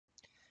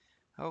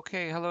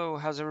Okay, hello,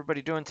 how's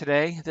everybody doing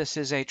today? This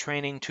is a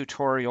training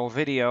tutorial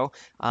video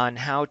on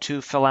how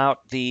to fill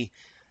out the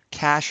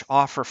cash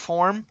offer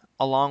form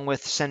along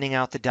with sending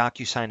out the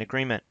Docusign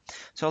agreement.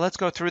 So let's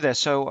go through this.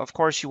 So of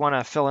course you want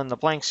to fill in the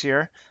blanks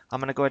here.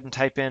 I'm going to go ahead and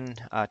type in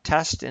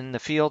test in the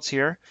fields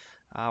here.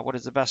 What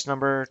is the best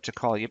number to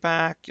call you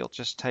back? You'll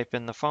just type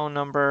in the phone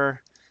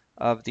number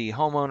of the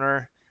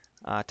homeowner,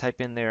 type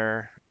in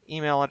their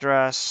email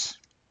address,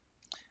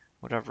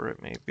 whatever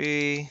it may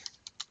be.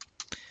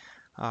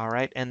 All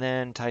right, and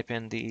then type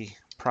in the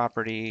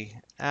property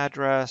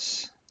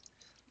address.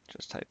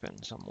 Just type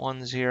in some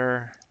ones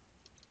here.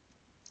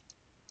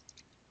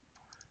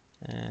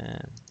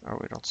 Or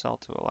we don't sell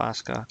to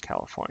Alaska,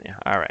 California.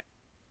 All right.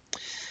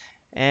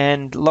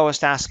 And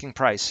lowest asking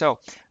price.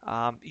 So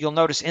you'll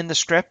notice in the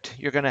script,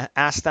 you're going to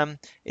ask them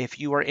if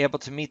you are able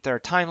to meet their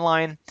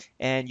timeline,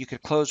 and you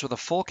could close with a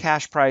full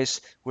cash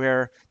price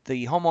where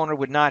the homeowner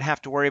would not have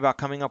to worry about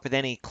coming up with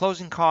any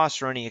closing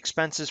costs or any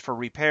expenses for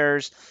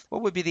repairs.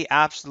 What would be the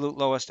absolute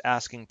lowest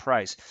asking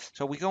price?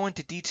 So we go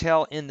into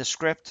detail in the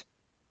script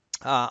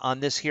on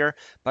this here,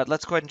 but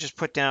let's go ahead and just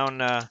put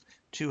down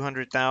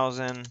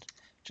 200,000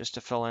 just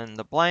to fill in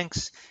the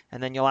blanks.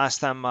 And then you'll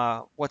ask them,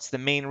 what's the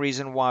main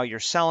reason why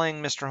you're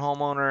selling, Mr.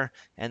 Homeowner?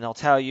 And they'll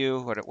tell you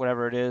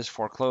whatever it is,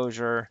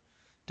 foreclosure,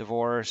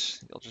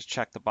 divorce. You'll just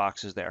check the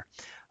boxes there.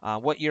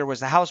 What year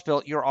was the house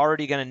built? You're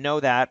already going to know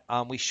that.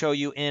 We show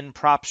you in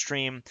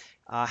PropStream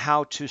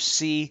how to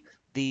see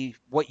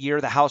what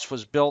year the house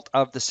was built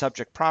of the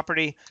subject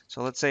property.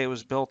 So let's say it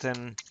was built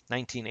in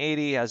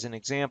 1980 as an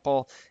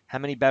example. How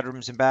many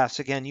bedrooms and baths?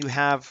 Again, you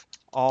have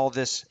all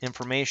this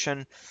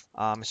information.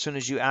 As soon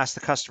as you ask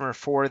the customer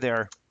for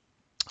their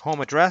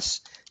home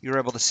address, you're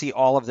able to see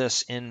all of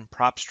this in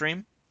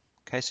PropStream.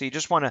 Okay, so you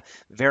just want to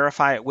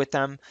verify it with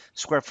them.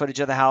 Square footage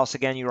of the house,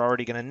 again, you're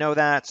already going to know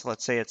that. So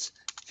let's say it's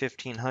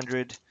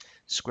 1,500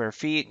 square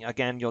feet.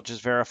 Again, you'll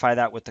just verify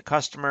that with the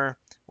customer,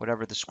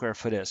 whatever the square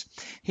foot is.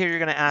 Here, you're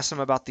going to ask them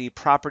about the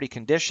property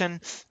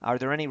condition. Are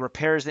there any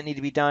repairs that need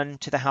to be done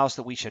to the house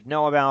that we should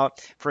know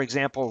about? For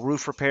example,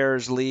 roof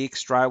repairs,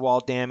 leaks,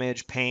 drywall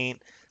damage,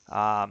 paint,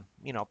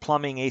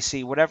 plumbing,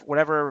 AC,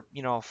 whatever,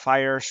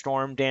 fire,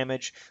 storm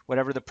damage,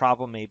 whatever the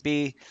problem may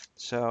be.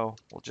 So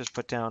we'll just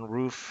put down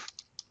roof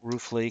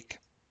leak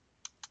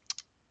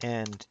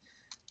and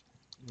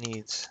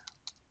needs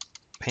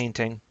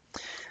painting.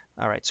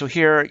 All right, so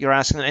here you're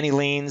asking them any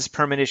liens,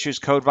 permit issues,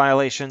 code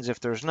violations. If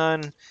there's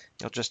none,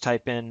 you'll just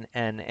type in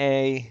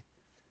NA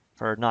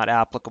for not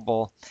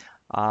applicable.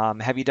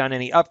 Have you done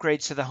any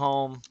upgrades to the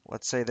home?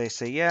 Let's say they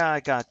say, yeah, I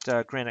got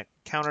granite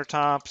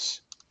countertops,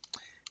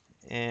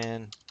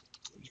 and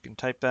you can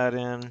type that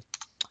in.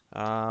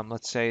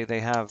 Let's say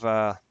they have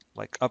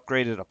like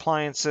upgraded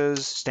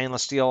appliances,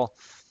 stainless steel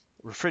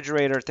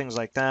refrigerator, things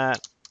like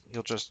that.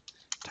 You'll just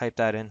type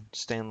that in,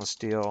 stainless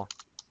steel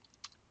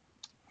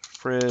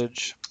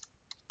fridge,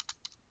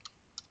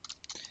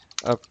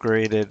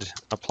 upgraded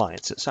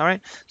appliances. All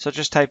right, so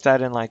just type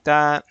that in like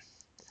that.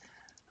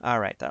 All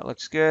right, that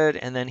looks good.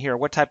 And then here,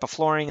 what type of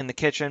flooring in the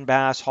kitchen,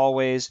 baths,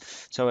 hallways?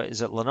 So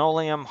is it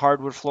linoleum,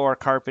 hardwood floor,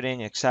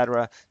 carpeting,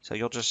 etc.? So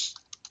you'll just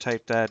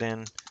type that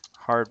in,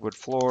 hardwood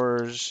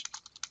floors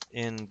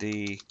in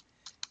the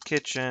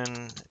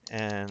kitchen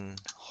and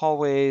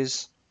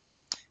hallways.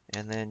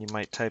 And then you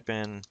might type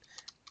in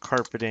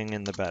carpeting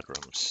in the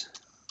bedrooms.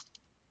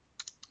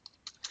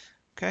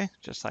 Okay,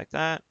 just like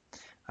that.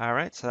 All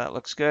right, so that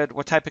looks good.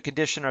 What type of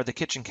condition are the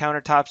kitchen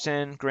countertops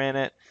in?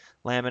 Granite,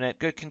 laminate,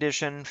 good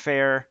condition,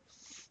 fair,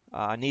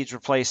 needs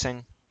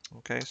replacing.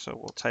 Okay, so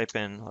we'll type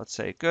in, let's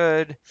say,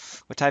 good.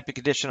 What type of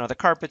condition are the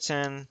carpets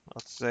in?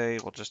 Let's say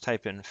we'll just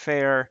type in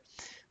fair.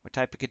 What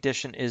type of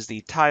condition is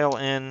the tile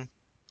in?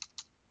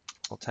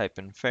 We'll type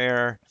in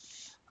fair.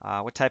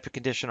 What type of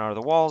condition are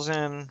the walls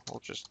in?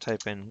 We'll just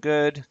type in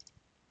good.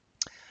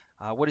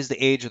 What is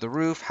the age of the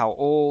roof? How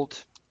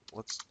old?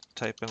 Let's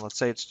type in, let's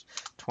say it's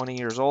 20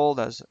 years old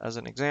as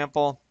an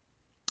example.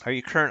 Are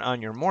you current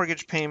on your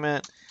mortgage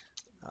payment?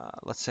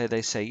 Let's say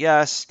they say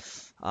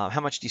yes.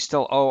 How much do you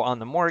still owe on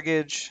the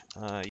mortgage?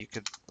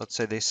 Let's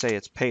say they say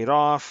it's paid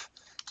off.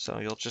 So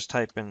you'll just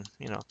type in,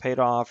 paid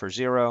off or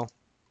zero.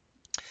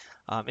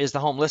 Is the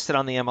home listed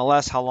on the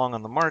MLS? How long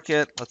on the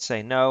market? Let's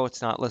say no,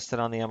 it's not listed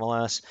on the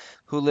MLS.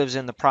 Who lives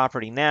in the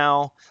property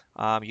now?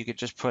 You could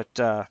just put,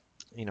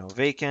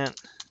 vacant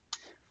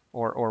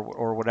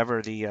or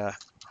whatever the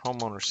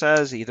homeowner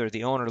says. Either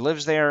the owner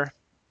lives there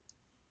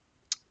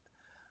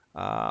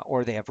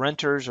or they have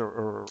renters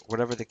or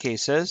whatever the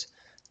case is.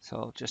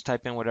 So just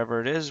type in whatever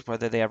it is,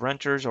 whether they have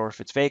renters or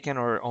if it's vacant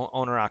or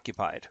owner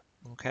occupied.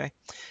 Okay.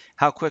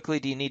 How quickly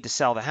do you need to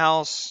sell the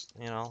house?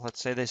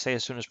 Let's say they say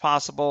as soon as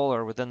possible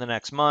or within the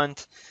next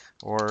month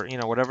or,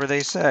 whatever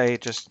they say,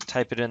 just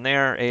type it in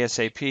there,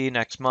 ASAP,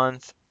 next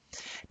month.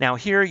 Now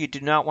here you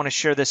do not want to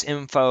share this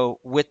info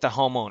with the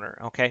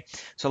homeowner, okay?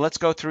 So let's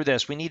go through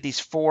this. We need these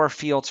 4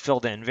 fields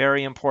filled in,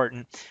 very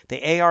important.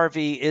 The ARV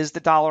is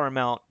the dollar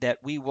amount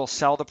that we will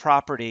sell the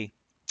property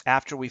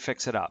after we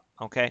fix it up,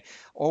 okay?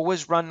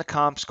 Always run the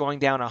comps going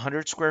down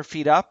 100 square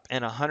feet up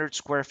and 100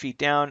 square feet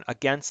down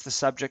against the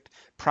subject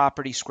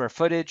property square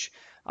footage.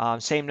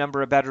 Same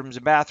number of bedrooms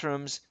and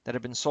bathrooms that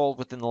have been sold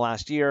within the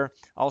last year.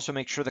 Also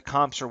make sure the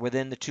comps are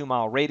within the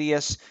 2-mile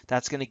radius.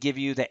 That's going to give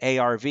you the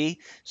ARV.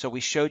 So we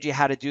showed you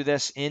how to do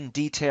this in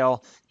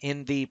detail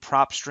in the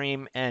prop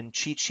stream and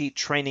cheat sheet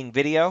training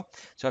video.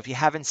 So if you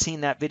haven't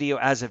seen that video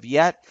as of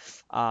yet,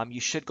 you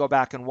should go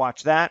back and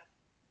watch that.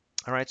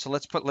 All right, so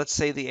let's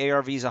say the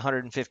ARV is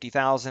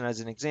 150,000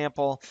 as an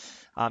example.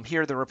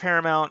 Here, the repair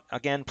amount.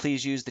 Again,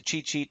 please use the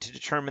cheat sheet to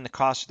determine the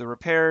cost of the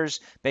repairs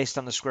based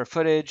on the square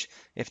footage,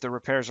 if the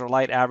repairs are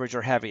light, average,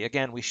 or heavy.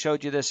 Again, we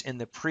showed you this in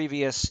the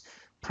previous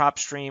prop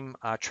stream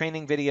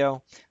training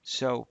video.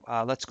 So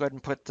let's go ahead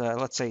and put,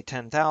 let's say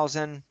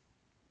 10,000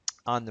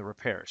 on the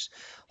repairs.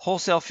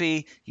 Wholesale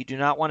fee, you do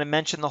not want to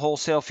mention the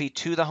wholesale fee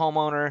to the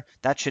homeowner.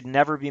 That should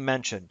never be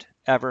mentioned,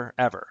 ever,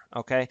 ever,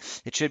 okay?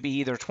 It should be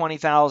either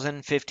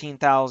 20,000,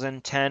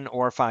 15,000, 10,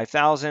 or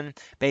 5,000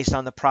 based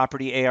on the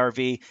property ARV.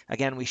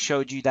 Again, we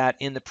showed you that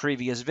in the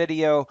previous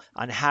video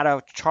on how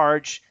to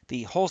charge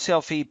the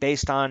wholesale fee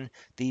based on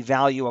the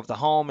value of the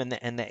home and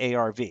the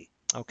ARV.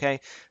 Okay,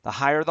 the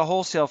higher the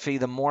wholesale fee,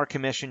 the more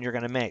commission you're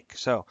going to make.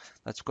 So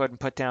let's go ahead and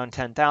put down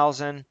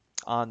 10,000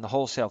 on the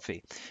wholesale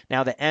fee.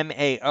 Now the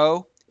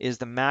MAO is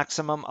the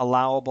maximum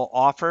allowable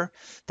offer.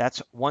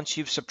 That's once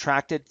you've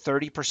subtracted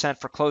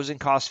 30% for closing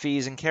costs,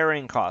 fees, and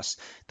carrying costs.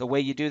 The way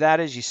you do that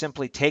is you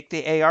simply take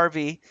the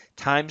ARV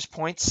times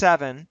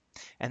 0.7,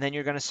 and then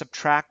you're going to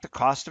subtract the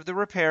cost of the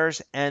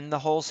repairs and the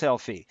wholesale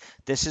fee.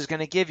 This is going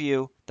to give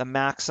you the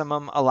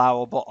maximum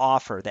allowable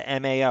offer, the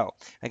MAO.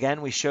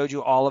 Again, we showed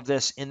you all of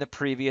this in the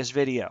previous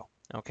video,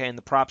 okay, in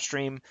the prop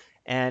stream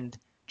and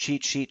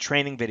cheat sheet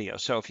training video.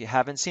 So if you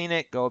haven't seen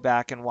it, go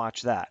back and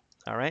watch that.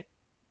 All right.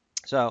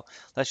 So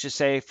let's just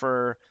say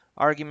for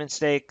argument's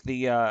sake,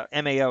 the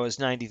MAO is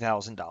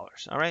 $90,000.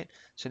 All right.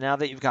 So now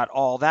that you've got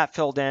all that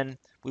filled in,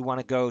 we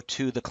want to go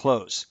to the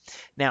close.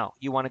 Now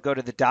you want to go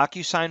to the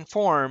Docusign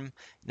form.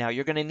 Now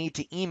you're going to need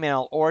to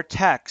email or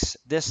text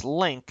this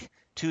link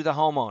to the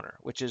homeowner,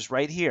 which is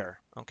right here.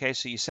 Okay.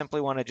 So you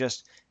simply want to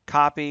just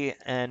copy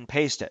and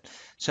paste it.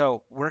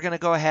 So we're going to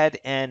go ahead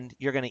and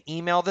you're going to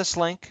email this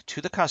link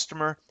to the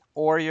customer,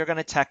 or you're going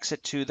to text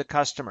it to the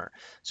customer.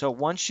 So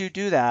once you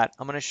do that,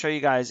 I'm going to show you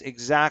guys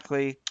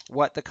exactly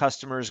what the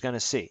customer is going to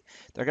see.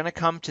 They're going to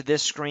come to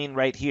this screen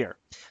right here.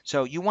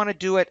 So you want to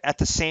do it at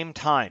the same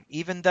time,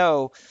 even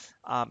though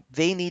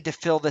they need to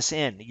fill this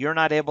in. You're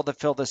not able to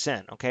fill this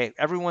in. Okay,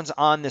 everyone's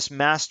on this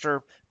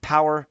master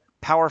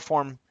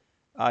PowerForm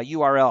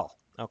URL.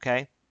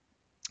 Okay.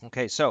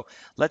 Okay, so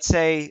let's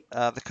say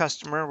the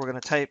customer, we're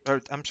going to type,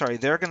 or I'm sorry,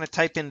 they're going to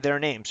type in their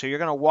name. So you're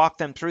going to walk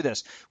them through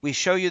this. We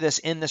show you this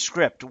in the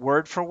script,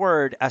 word for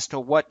word, as to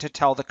what to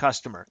tell the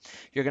customer.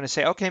 You're going to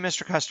say, okay,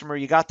 Mr. Customer,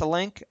 you got the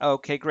link?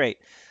 Okay, great.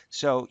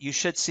 So you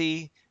should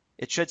see,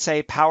 it should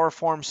say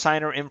PowerForm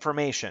signer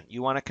information.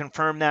 You want to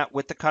confirm that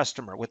with the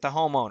customer, with the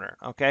homeowner,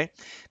 okay?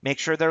 Make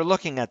sure they're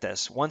looking at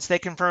this. Once they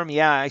confirm,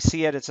 yeah, I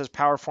see it, it says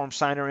PowerForm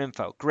signer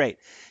info. Great.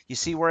 You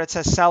see where it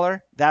says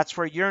seller? That's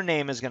where your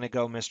name is going to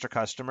go, Mr.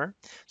 Customer.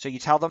 So you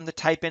tell them to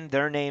type in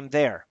their name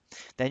there.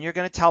 Then you're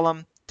going to tell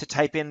them to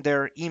type in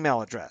their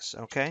email address,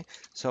 okay?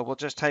 So we'll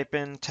just type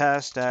in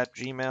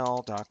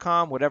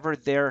test@gmail.com, whatever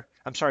they're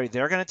going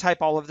to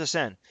type all of this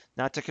in,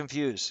 not to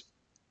confuse.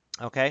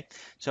 Okay,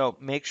 so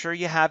make sure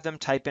you have them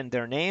type in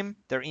their name,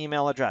 their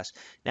email address.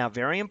 Now,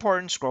 very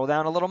important, scroll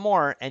down a little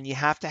more, and you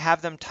have to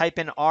have them type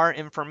in our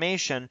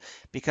information,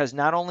 because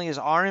not only is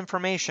our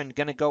information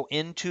going to go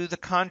into the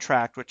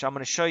contract, which I'm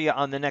going to show you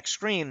on the next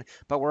screen,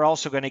 but we're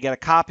also going to get a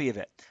copy of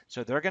it.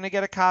 So they're going to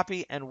get a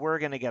copy, and we're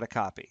going to get a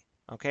copy.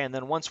 Okay, and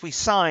then once we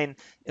sign,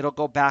 it'll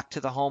go back to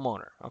the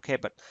homeowner. Okay,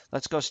 but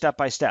let's go step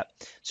by step.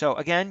 So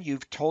again,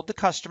 you've told the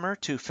customer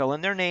to fill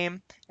in their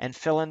name and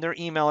fill in their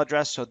email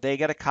address so they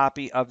get a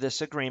copy of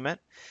this agreement.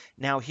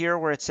 Now here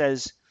where it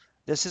says,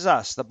 this is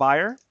us, the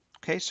buyer.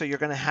 Okay, so you're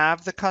going to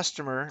have the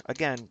customer,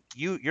 again,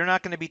 you're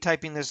not going to be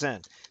typing this in.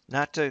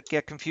 Not to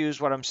get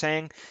confused what I'm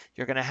saying,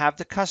 you're going to have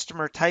the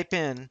customer type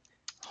in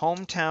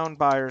Hometown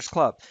Buyers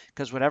Club,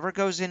 because whatever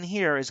goes in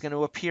here is going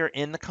to appear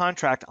in the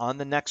contract on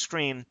the next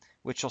screen,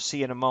 which you'll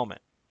see in a moment.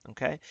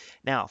 Okay.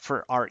 Now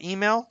for our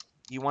email,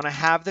 you want to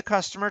have the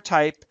customer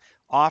type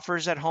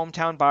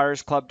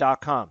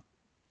offers@hometownbuyersclub.com.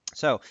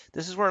 So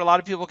this is where a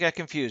lot of people get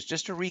confused.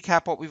 Just to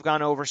recap what we've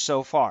gone over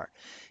so far,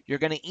 you're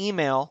going to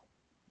email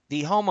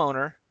the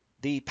homeowner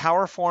the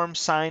PowerForm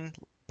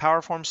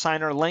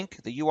signer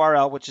link, the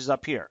URL, which is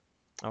up here.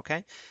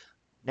 Okay.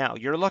 Now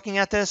you're looking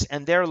at this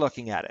and they're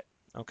looking at it.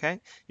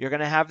 Okay, you're going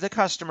to have the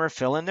customer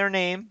fill in their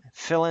name,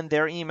 fill in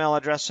their email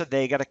address so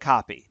they get a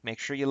copy. Make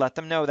sure you let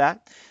them know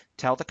that.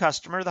 Tell the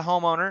customer, the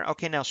homeowner,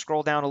 okay, now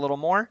scroll down a little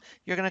more.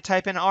 You're going to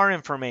type in our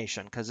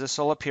information, because this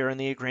will appear in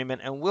the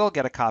agreement and we'll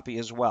get a copy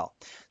as well.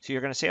 So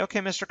you're going to say, okay,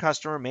 Mr.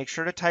 Customer, make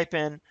sure to type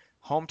in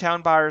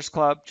Hometown Buyers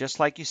Club, just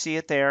like you see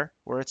it there,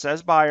 where it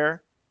says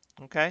buyer.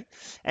 okay,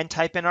 and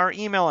type in our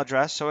email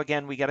address. So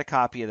again, we get a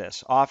copy of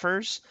this,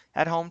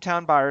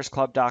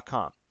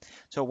 offers@hometownbuyersclub.com.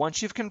 So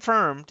once you've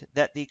confirmed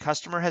that the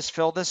customer has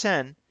filled this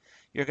in,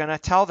 you're going to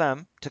tell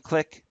them to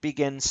click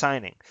begin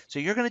signing. So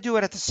you're going to do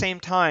it at the same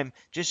time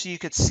just so you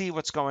could see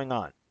what's going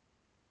on.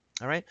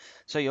 All right,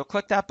 so you'll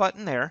click that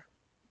button there,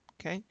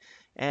 okay,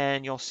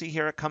 and you'll see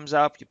here it comes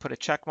up. You put a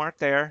check mark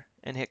there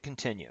and hit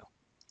continue.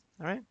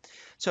 All right.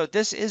 So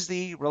this is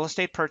the real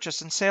estate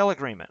purchase and sale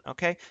agreement.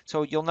 Okay.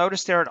 So you'll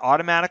notice there it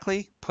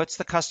automatically puts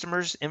the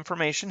customer's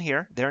information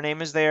here. Their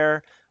name is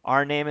there.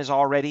 Our name is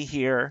already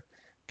here.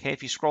 Okay.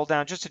 If you scroll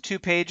down, just a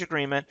 2-page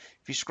agreement.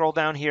 If you scroll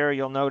down here,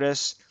 you'll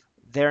notice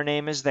their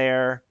name is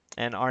there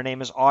and our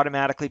name is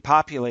automatically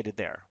populated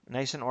there.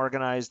 Nice and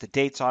organized. The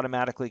date's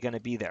automatically going to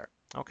be there.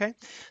 Okay,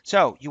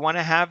 so you want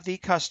to have the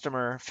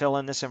customer fill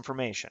in this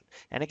information.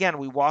 And again,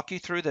 we walk you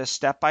through this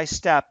step by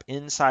step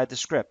inside the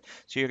script.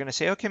 So you're going to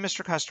say, okay,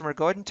 Mr. Customer,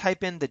 go ahead and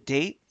type in the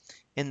date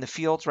in the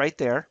fields right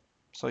there.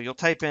 So you'll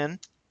type in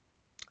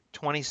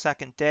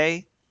 22nd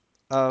day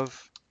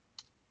of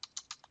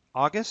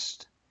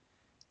August,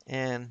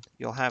 and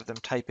you'll have them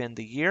type in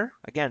the year.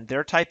 Again,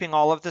 they're typing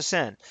all of this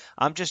in.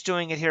 I'm just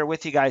doing it here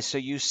with you guys so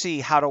you see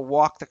how to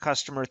walk the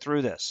customer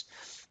through this.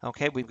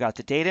 Okay, we've got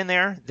the date in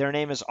there. Their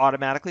name is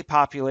automatically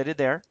populated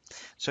there.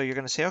 So you're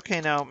going to say,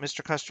 okay, now,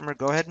 Mr. Customer,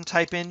 go ahead and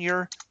type in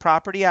your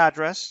property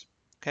address.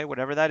 Okay,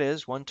 whatever that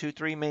is,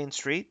 123 Main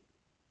Street.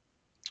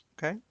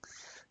 Okay,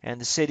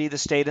 and the city, the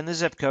state, and the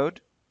zip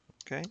code.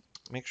 Okay,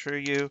 make sure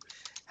you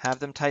have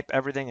them type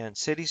everything in,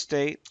 city,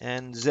 state,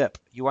 and zip.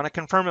 You want to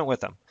confirm it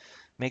with them.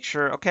 Make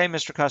sure, okay,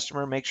 Mr.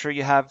 Customer, make sure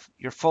you have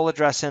your full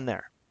address in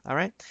there. All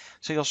right,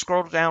 so you'll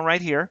scroll down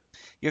right here.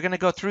 You're going to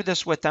go through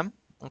this with them.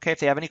 Okay,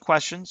 if they have any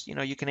questions,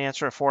 you can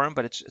answer it for them,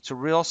 but it's a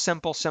real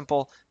simple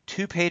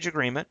 2-page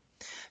agreement.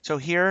 So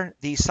here,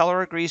 the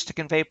seller agrees to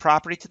convey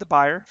property to the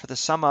buyer for the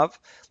sum of,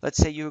 let's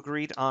say you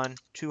agreed on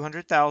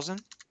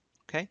 $200,000.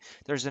 Okay,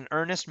 there's an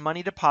earnest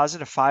money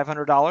deposit of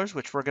 $500,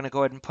 which we're going to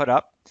go ahead and put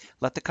up.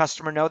 Let the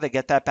customer know they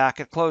get that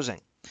back at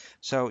closing.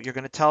 So you're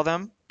going to tell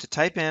them to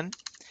type in,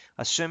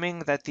 assuming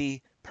that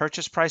the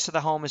purchase price of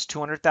the home is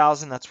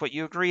 $200,000. That's what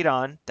you agreed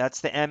on.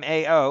 That's the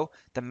MAO,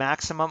 the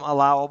maximum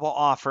allowable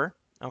offer.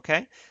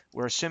 Okay,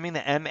 we're assuming the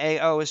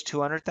MAO is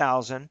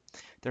 $200,000.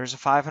 There's a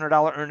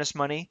 $500 earnest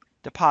money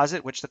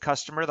deposit, which the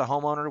customer, the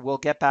homeowner, will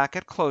get back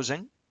at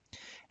closing.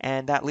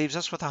 And that leaves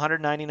us with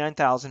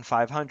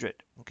 $199,500.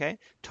 Okay,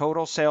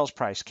 total sales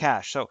price,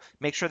 cash. So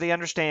make sure they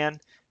understand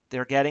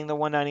they're getting the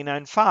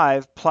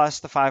 $199,500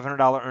 plus the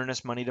 $500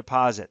 earnest money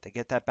deposit. They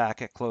get that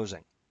back at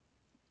closing.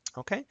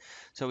 Okay,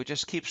 so we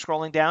just keep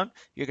scrolling down.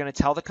 You're going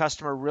to tell the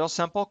customer real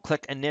simple,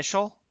 click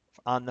initial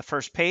on the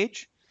first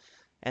page,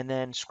 and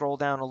then scroll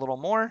down a little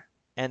more,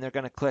 and they're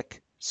going to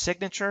click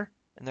signature,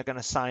 and they're going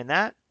to sign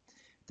that.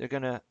 They're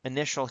going to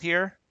initial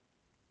here.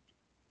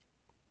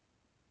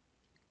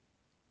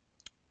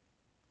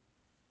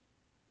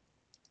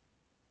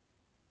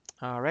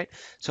 All right,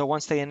 so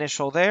once they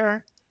initial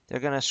there,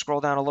 they're going to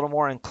scroll down a little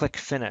more and click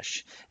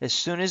finish. As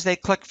soon as they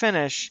click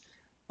finish,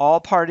 all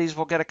parties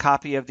will get a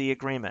copy of the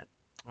agreement.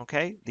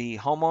 Okay, the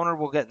homeowner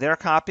will get their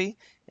copy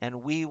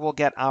and we will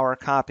get our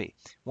copy.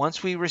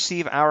 Once we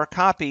receive our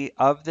copy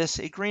of this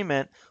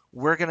agreement,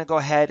 we're going to go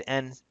ahead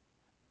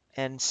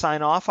and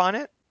sign off on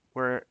it.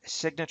 We're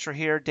signature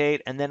here,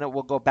 date, and then it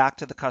will go back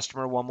to the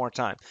customer one more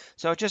time.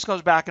 So it just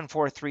goes back and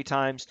forth 3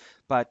 times,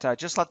 but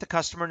just let the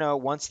customer know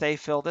once they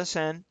fill this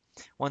in,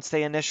 once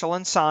they initial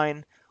and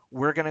sign,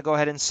 we're going to go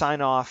ahead and sign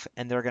off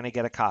and they're going to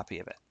get a copy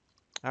of it.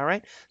 All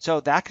right,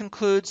 so that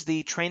concludes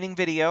the training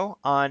video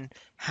on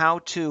how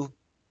to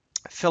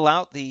fill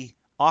out the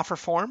offer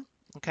form.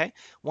 Okay,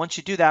 once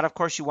you do that, of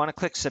course, you want to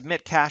click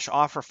submit cash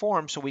offer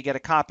form so we get a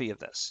copy of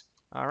this.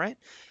 All right,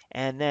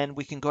 and then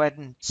we can go ahead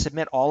and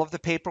submit all of the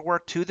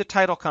paperwork to the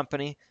title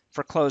company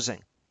for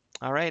closing.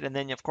 All right, and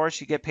then of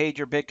course you get paid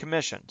your big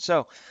commission.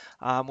 So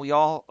we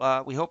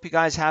hope you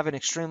guys have an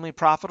extremely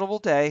profitable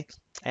day,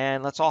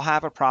 and let's all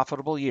have a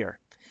profitable year.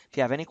 If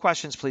you have any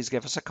questions, please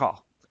give us a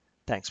call.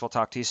 Thanks. We'll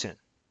talk to you soon.